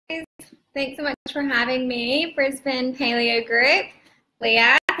Thanks so much for having me, Brisbane Paleo Group.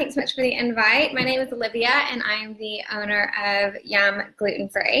 Leah, thanks so much for the invite. My name is Olivia, and I'm the owner of Yum Gluten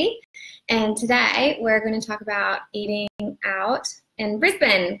Free. And today we're going to talk about eating out in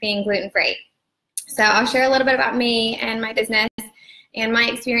Brisbane, being gluten-free. So I'll share a little bit about me and my business and my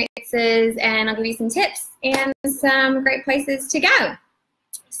experiences, and I'll give you some tips and some great places to go.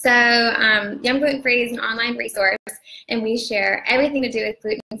 So Yum Gluten Free is an online resource, and we share everything to do with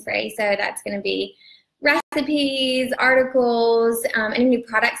gluten-free. So that's going to be recipes, articles, any new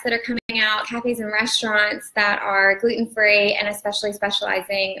products that are coming out, cafes and restaurants that are gluten-free, and especially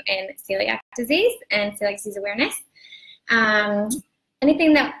specializing in celiac disease and celiac disease awareness.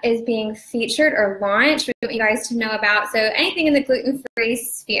 Anything that is being featured or launched, we want you guys to know about. So anything in the gluten-free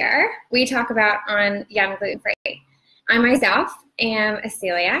sphere, we talk about on Yum Gluten Free. I myself am a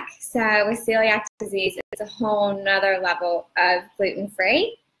celiac, so with celiac disease, it's a whole nother level of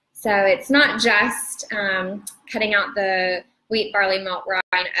gluten-free. So it's not just cutting out the wheat, barley, malt, rye,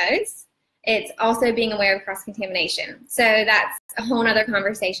 and oats. It's also being aware of cross-contamination. So that's a whole nother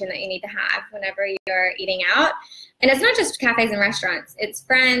conversation that you need to have whenever you're eating out. And it's not just cafes and restaurants. It's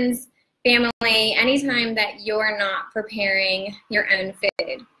friends, family, anytime that you're not preparing your own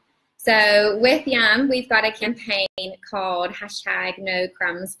food. So with Yum, we've got a campaign called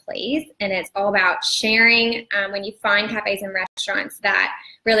 #NoCrumbsPlease, and it's all about sharing when you find cafes and restaurants that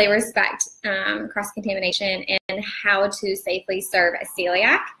really respect cross-contamination and how to safely serve a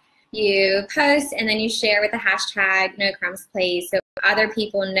celiac. You post and then you share with the #NoCrumbsPlease so other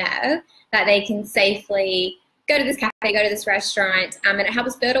people know that they can safely go to this cafe, go to this restaurant, and it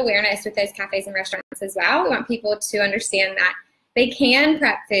helps build awareness with those cafes and restaurants as well. We want people to understand that they can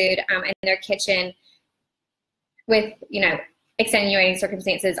prep food in their kitchen with, extenuating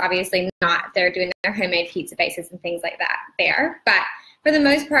circumstances. Obviously not if they're doing their homemade pizza bases and things like that there. But for the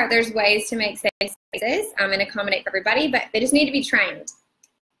most part, there's ways to make safe spaces and accommodate for everybody, but they just need to be trained.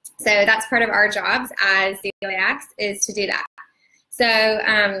 So that's part of our jobs as celiacs, is to do that. So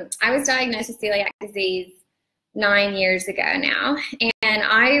I was diagnosed with celiac disease 9 years ago now, and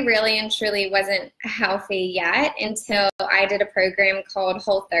I really and truly wasn't healthy yet until I did a program called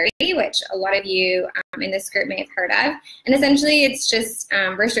Whole30, which a lot of you in this group may have heard of. And essentially it's just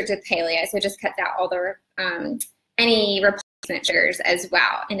restricted paleo, so it just cuts out all the any replacement sugars as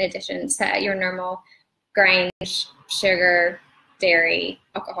well, in addition to your normal grains, sugar, dairy,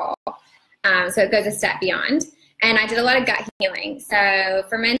 alcohol. So it goes a step beyond. And I did a lot of gut healing. So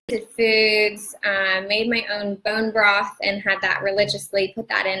fermented foods, made my own bone broth and had that religiously, put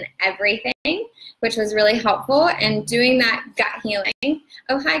that in everything, which was really helpful. And doing that gut healing,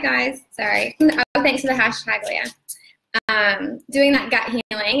 oh, hi guys, sorry. Oh, thanks for the hashtag, Leah. Doing that gut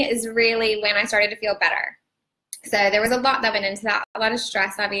healing is really when I started to feel better. So there was a lot that went into that, a lot of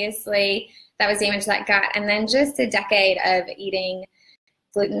stress, obviously, that was damage to that gut. And then just a decade of eating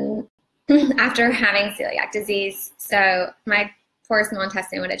gluten after having celiac disease. So my poor small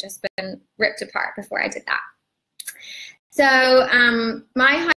intestine would have just been ripped apart before I did that. So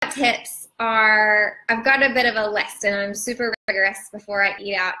my hot tips are, I've got a bit of a list, and I'm super rigorous before I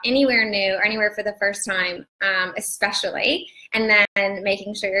eat out anywhere new or anywhere for the first time, especially, and then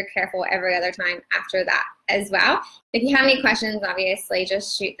making sure you're careful every other time after that as well. If you have any questions, obviously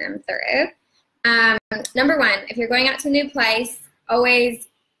just shoot them through. Number one, if you're going out to a new place, always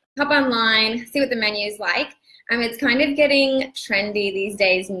hop online, see what the menu is like. It's kind of getting trendy these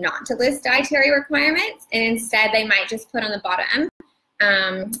days not to list dietary requirements, and instead they might just put on the bottom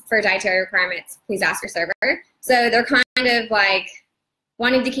for dietary requirements, please ask your server. So they're kind of like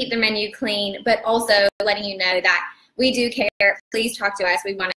wanting to keep the menu clean, but also letting you know that we do care, please talk to us,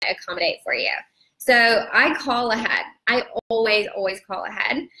 we want to accommodate for you. So I call ahead. I always call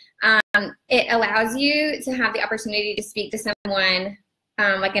ahead. It allows you to have the opportunity to speak to someone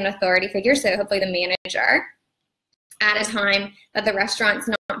like an authority figure, so hopefully the manager, at a time that the restaurant's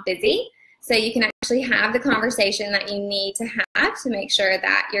not busy. So you can actually have the conversation that you need to have to make sure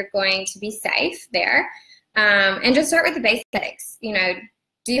that you're going to be safe there. And just start with the basics.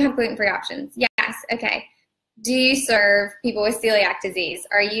 Do you have gluten-free options? Yes, okay. Do you serve people with celiac disease?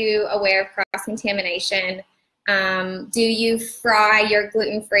 Are you aware of cross-contamination? Do you fry your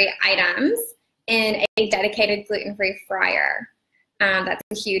gluten-free items in a dedicated gluten-free fryer? That's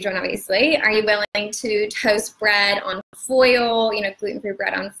a huge one, obviously. Are you willing to toast bread on foil, gluten-free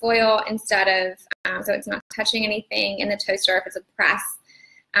bread on foil instead of, so it's not touching anything in the toaster if it's a press?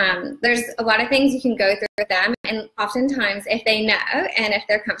 There's a lot of things you can go through with them, and oftentimes if they know and if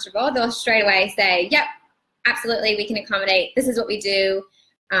they're comfortable, they'll straight away say, yep, absolutely, we can accommodate. This is what we do.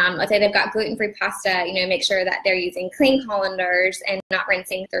 Let's say they've got gluten-free pasta, make sure that they're using clean colanders and not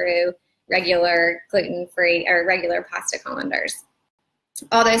rinsing through regular gluten-free or regular pasta colanders.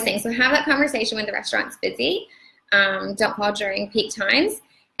 All those things. So have that conversation when the restaurant's busy. Don't call during peak times.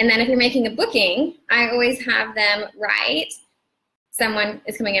 And then if you're making a booking, I always have them write, someone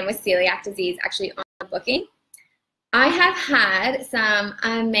is coming in with celiac disease actually on the booking. I have had some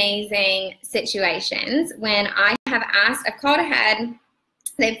amazing situations when I have asked, I've called ahead,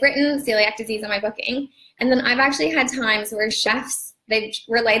 they've written celiac disease on my booking, and then I've actually had times where chefs, they've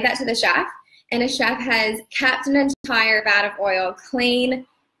relayed that to the chef, and a chef has kept an entire vat of oil clean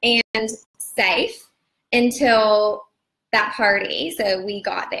and safe until that party, so we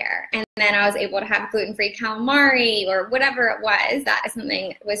got there. And then I was able to have gluten-free calamari or whatever it was. That is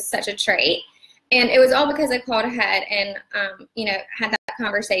something, was such a treat. And it was all because I called ahead and, you know, had that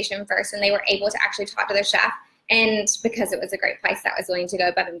conversation first, and they were able to actually talk to their chef, and because it was a great place that was willing to go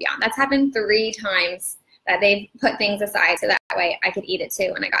above and beyond. That's happened 3 times that they've put things aside so that way I could eat it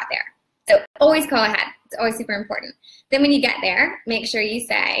too when I got there. So always call ahead. It's always super important. Then when you get there, make sure you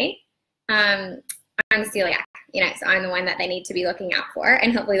say, I'm celiac, you know, so I'm the one that they need to be looking out for,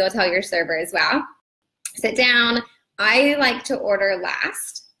 and hopefully they'll tell your server as well. Sit down. I like to order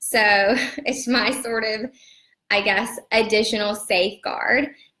last. So it's my sort of, I guess, additional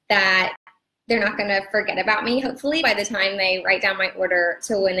safeguard that they're not going to forget about me, hopefully, by the time they write down my order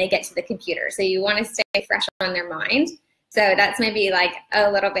to when they get to the computer. So you want to stay fresh on their mind. So that's maybe like a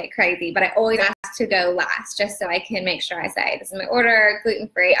little bit crazy, but I always ask to go last just so I can make sure I say, this is my order,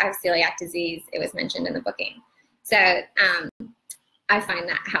 gluten-free, I have celiac disease. It was mentioned in the booking. So I find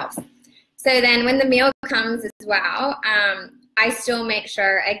that helps. So then when the meal comes as well, I still make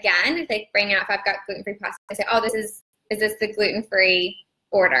sure, again, if they bring out, if I've got gluten-free pasta, I say, oh, is this the gluten-free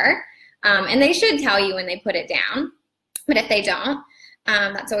order? And they should tell you when they put it down, but if they don't,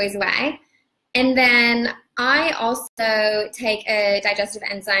 that's always a way. And then I also take a digestive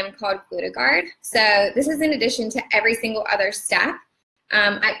enzyme called Glutagard. So this is in addition to every single other step.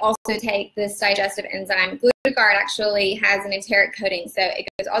 I also take this digestive enzyme. Glutagard actually has an enteric coating, so it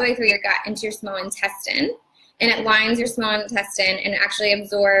goes all the way through your gut into your small intestine, and it lines your small intestine and actually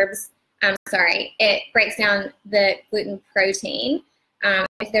absorbs, it breaks down the gluten protein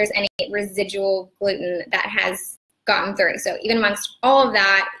if there's any residual gluten that has gotten through. So even amongst all of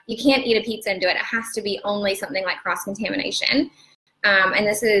that, you can't eat a pizza and do it. It has to be only something like cross-contamination. And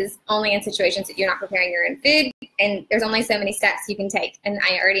this is only in situations that you're not preparing your own food, and there's only so many steps you can take, and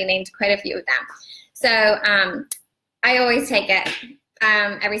I already named quite a few of them. So I always take it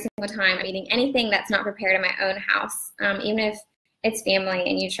every single time I'm eating anything that's not prepared in my own house, even if it's family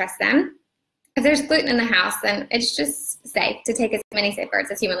and you trust them. If there's gluten in the house, then it's just safe to take as many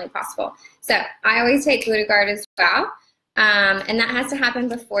safeguards as humanly possible. So I always take Glutagard as well, and that has to happen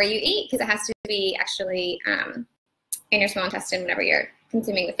before you eat, because it has to be actually in your small intestine whenever you're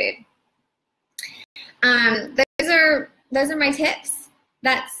consuming the food. Those are my tips.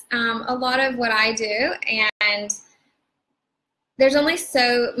 That's a lot of what I do, and there's only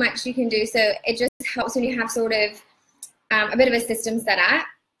so much you can do, so it just helps when you have sort of a bit of a system set up.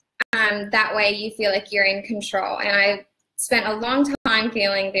 That way you feel like you're in control. And I spent a long time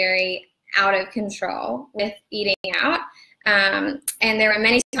feeling very out of control with eating out. And there were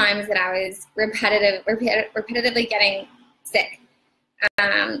many times that I was repetitively getting sick.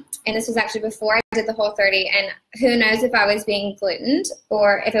 And this was actually before I did the Whole30. And who knows if I was being glutened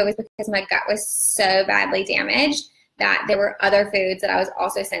or if it was because my gut was so badly damaged that there were other foods that I was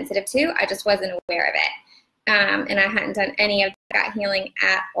also sensitive to. I just wasn't aware of it. And I hadn't done any of gut healing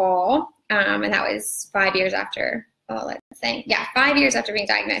at all. And that was 5 years after, 5 years after being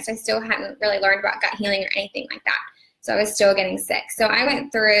diagnosed. I still hadn't really learned about gut healing or anything like that. So I was still getting sick. So I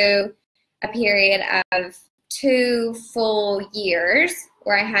went through a period of 2 full years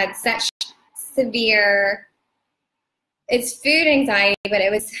where I had such severe, it's food anxiety, but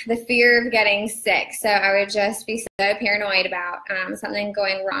it was the fear of getting sick. So I would just be so paranoid about something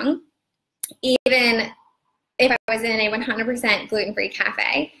going wrong. Even if I was in a 100% gluten-free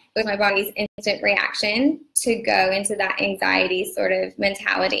cafe, it was my body's instant reaction to go into that anxiety sort of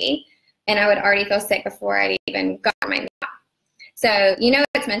mentality. And I would already feel sick before I'd even gotten my meal. So you know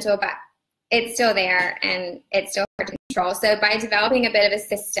it's mental, but it's still there and it's still hard to control. So by developing a bit of a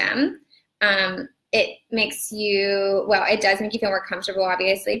system, it makes you, well, it does make you feel more comfortable,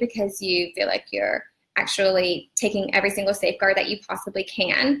 obviously, because you feel like you're actually taking every single safeguard that you possibly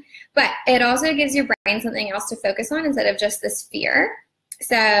can. But it also gives your brain something else to focus on instead of just this fear.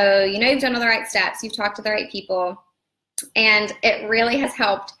 So you know you've done all the right steps, you've talked to the right people, and it really has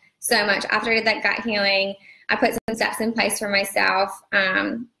helped so much. After I did that gut healing, I put some steps in place for myself,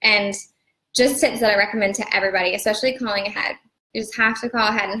 and just tips that I recommend to everybody, especially calling ahead. You just have to call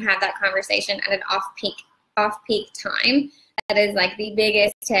ahead and have that conversation at an off-peak time. That is like the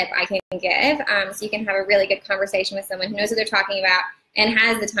biggest tip I can give. So you can have a really good conversation with someone who knows what they're talking about and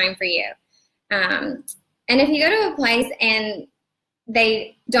has the time for you. And if you go to a place and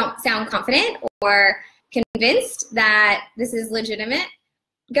they don't sound confident or convinced that this is legitimate,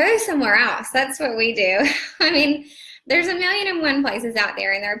 go somewhere else. That's what we do. I mean, there's a million and one places out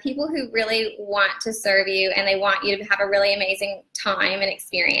there, and there are people who really want to serve you and they want you to have a really amazing time and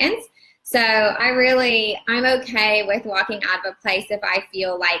experience. So I'm okay with walking out of a place if I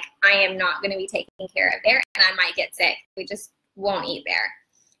feel like I am not going to be taken care of there and I might get sick. We just won't eat there.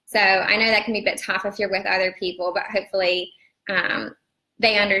 So I know that can be a bit tough if you're with other people, but hopefully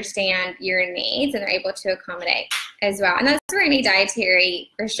they understand your needs and they're able to accommodate as well. And that's for any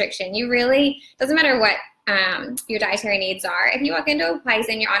dietary restriction. Doesn't matter what your dietary needs are. If you walk into a place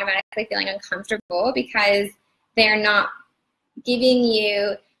and you're automatically feeling uncomfortable because they're not giving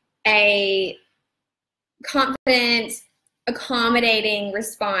you a confident, accommodating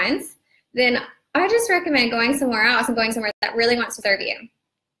response, then I just recommend going somewhere else and going somewhere that really wants to serve you,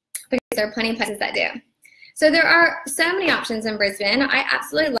 because there are plenty of places that do. So there are so many options in Brisbane. I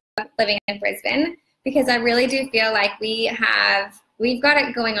absolutely love living in Brisbane because I really do feel like we've got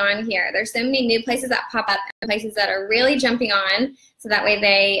it going on here. There's so many new places that pop up and places that are really jumping on, so that way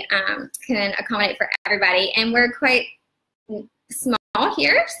they can accommodate for everybody. And we're quite small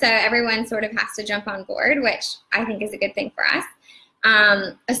here, so everyone sort of has to jump on board, which I think is a good thing for us.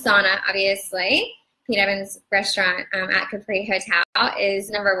 Asana, obviously. Pete Evans' restaurant at Capri Hotel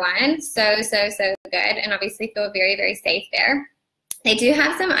is #1. So good, and obviously feel very, very safe there. They do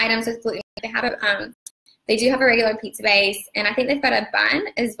have some items with gluten. They do have a regular pizza base, and I think they've got a bun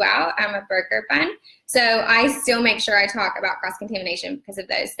as well, a burger bun. So I still make sure I talk about cross-contamination because of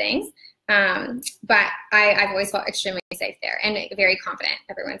those things. But I've always felt extremely safe there and very confident.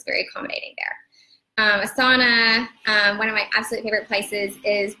 Everyone's very accommodating there. Asana, one of my absolute favorite places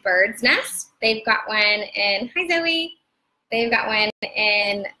is Bird's Nest. They've got one in, hi Zoe, they've got one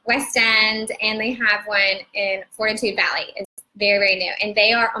in West End, and they have one in Fortitude Valley. It's very, very new, and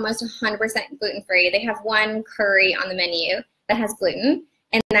they are almost 100% gluten-free. They have one curry on the menu that has gluten,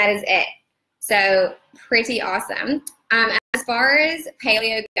 and that is it. So pretty awesome. As far as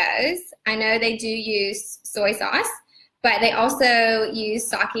paleo goes, I know they do use soy sauce, but they also use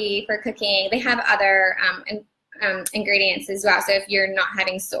sake for cooking. They have other ingredients as well. So if you're not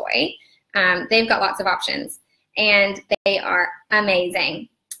having soy, they've got lots of options, and they are amazing.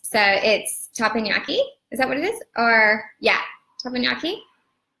 So it's teppanyaki. Is that what it is? Or yeah, teppanyaki.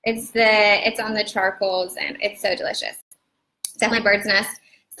 It's on the charcoals, and it's so delicious. Definitely Bird's Nest.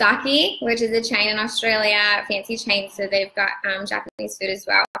 Sake, which is a chain in Australia, fancy chain, so they've got Japanese food as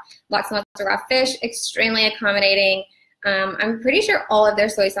well. Lots and lots of raw fish, extremely accommodating. I'm pretty sure all of their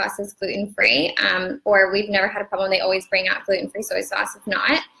soy sauce is gluten-free, or we've never had a problem. They always bring out gluten-free soy sauce if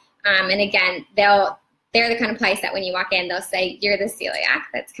not. And again, they're the kind of place that when you walk in, they'll say, you're the celiac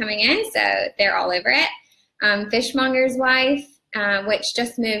that's coming in, so they're all over it. Fishmonger's Wife, which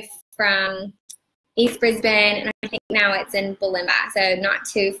just moved from East Brisbane, and I think now it's in Bulimba, so not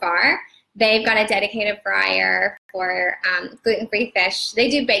too far. They've got a dedicated fryer for gluten-free fish. They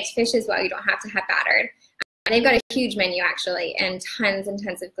do baked fish as well. You don't have to have battered. They've got a huge menu, actually, and tons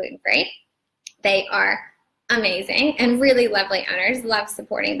of gluten-free. They are amazing and really lovely owners. Love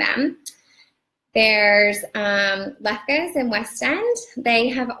supporting them. There's Lefko's in West End. They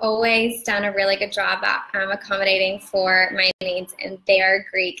have always done a really good job at accommodating for my needs, and their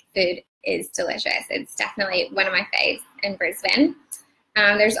Greek food is delicious. It's definitely one of my faves in Brisbane.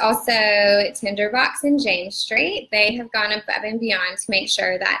 There's also Tinderbox in James Street. They have gone above and beyond to make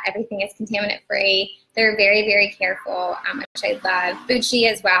sure that everything is contaminant free. They're very, very careful, which I love.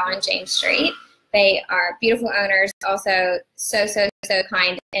 Bucci as well on James Street. They are beautiful owners, also so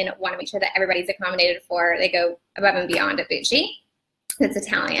kind, and want to make sure that everybody's accommodated for. They go above and beyond at Bucci. It's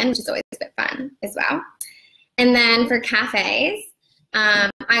Italian, which is always a bit fun as well. And then for cafes,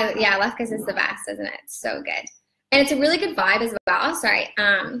 Lefko's is the best, isn't it? It's so good. And it's a really good vibe as well. Sorry,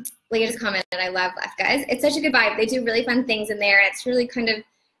 Leah just commented, I love Lefko's. It's such a good vibe. They do really fun things in there. It's really kind of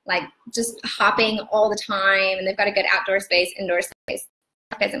like just hopping all the time, and they've got a good outdoor space, indoor space.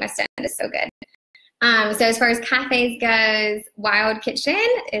 Lefko's in West End is so good. So as far as cafes goes, Wild Kitchen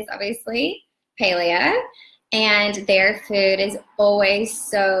is obviously paleo, and their food is always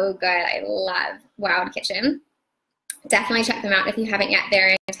so good. I love Wild Kitchen. Definitely check them out if you haven't yet. They're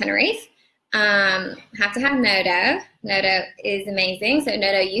in Tenerife. Have to have Nodo. Nodo is amazing. So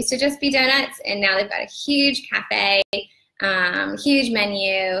Nodo used to just be donuts, and now they've got a huge cafe, huge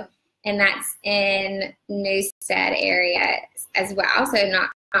menu, and that's in Newstead area as well, so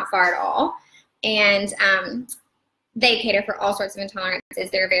not far at all. And they cater for all sorts of intolerances.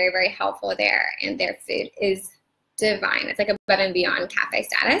 They're very, very helpful there, and their food is divine. It's like above and beyond cafe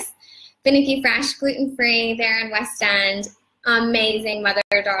status. Finicky Fresh, gluten-free there in West End. Amazing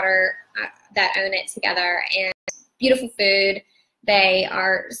mother-daughter that own it together, and beautiful food. They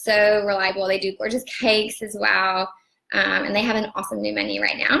are so reliable. They do gorgeous cakes as well, and they have an awesome new menu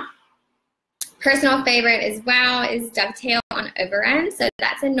right now. Personal favorite as well is Dovetail on Overend. So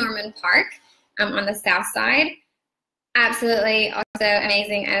that's in Norman Park on the south side. Absolutely also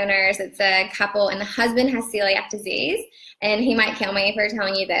amazing owners. It's a couple, and the husband has celiac disease, and he might kill me for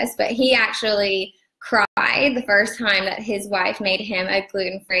telling you this, but he actually cried the first time that his wife made him a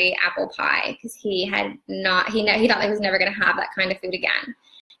gluten-free apple pie, because he thought he was never going to have that kind of food again.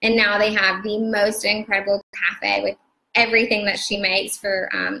 And now they have the most incredible cafe with everything that she makes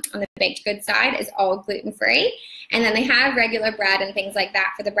for on the baked goods side is all gluten-free. And then they have regular bread and things like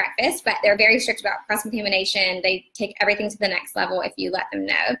that for the breakfast, but they're very strict about cross-contamination. They take everything to the next level if you let them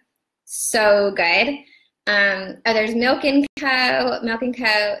know. So good. There's Milk & Co.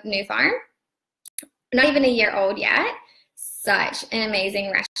 New Farm. Not even a year old yet. Such an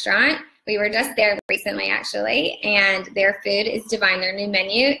amazing restaurant. We were just there recently, actually, and their food is divine. Their new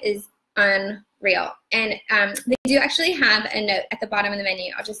menu is unreal. And they do actually have a note at the bottom of the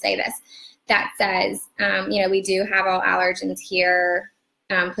menu, I'll just say this, that says, we do have all allergens here.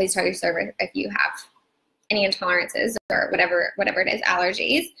 Please tell your server if you have any intolerances or whatever it is,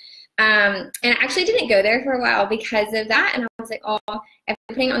 allergies. And I actually didn't go there for a while because of that. And I was like, oh, if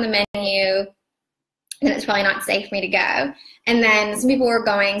I'm putting it on the menu, then it's probably not safe for me to go. And then some people were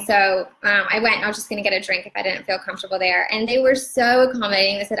going, so I went, and I was just gonna get a drink if I didn't feel comfortable there. And they were so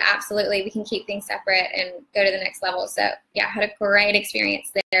accommodating. They said, absolutely, we can keep things separate and go to the next level. So yeah, I had a great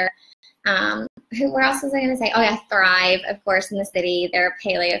experience there. Where else was I gonna say? Oh yeah, Thrive, of course, in the city. They're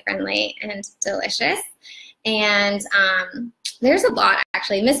paleo friendly and delicious. And there's a lot,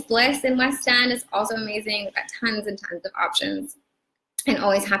 actually. Miss Bliss in West End is also amazing. We've got tons and tons of options, and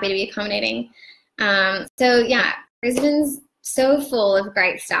always happy to be accommodating. So yeah, Brisbane's so full of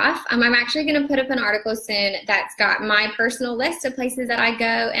great stuff. I'm actually going to put up an article soon that's got my personal list of places that I go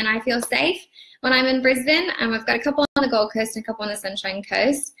and I feel safe when I'm in Brisbane. I've got a couple on the Gold Coast and a couple on the Sunshine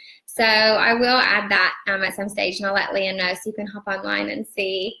Coast. So I will add that at some stage, and I'll let Leah know so you can hop online and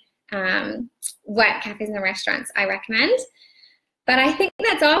see what cafes and restaurants I recommend. But I think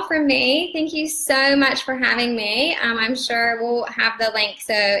that's all from me. Thank you so much for having me. I'm sure we'll have the link,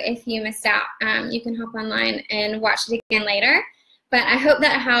 so if you missed out, you can hop online and watch it again later. But I hope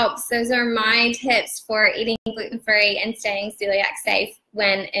that helps. Those are my tips for eating gluten-free and staying celiac safe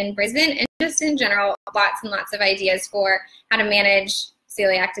when in Brisbane, and just in general, lots and lots of ideas for how to manage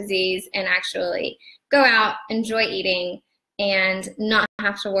celiac disease and actually go out, enjoy eating, and not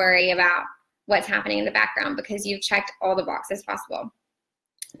have to worry about what's happening in the background because you've checked all the boxes possible.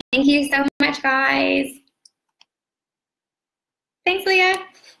 Thank you so much, guys. Thanks, Leah.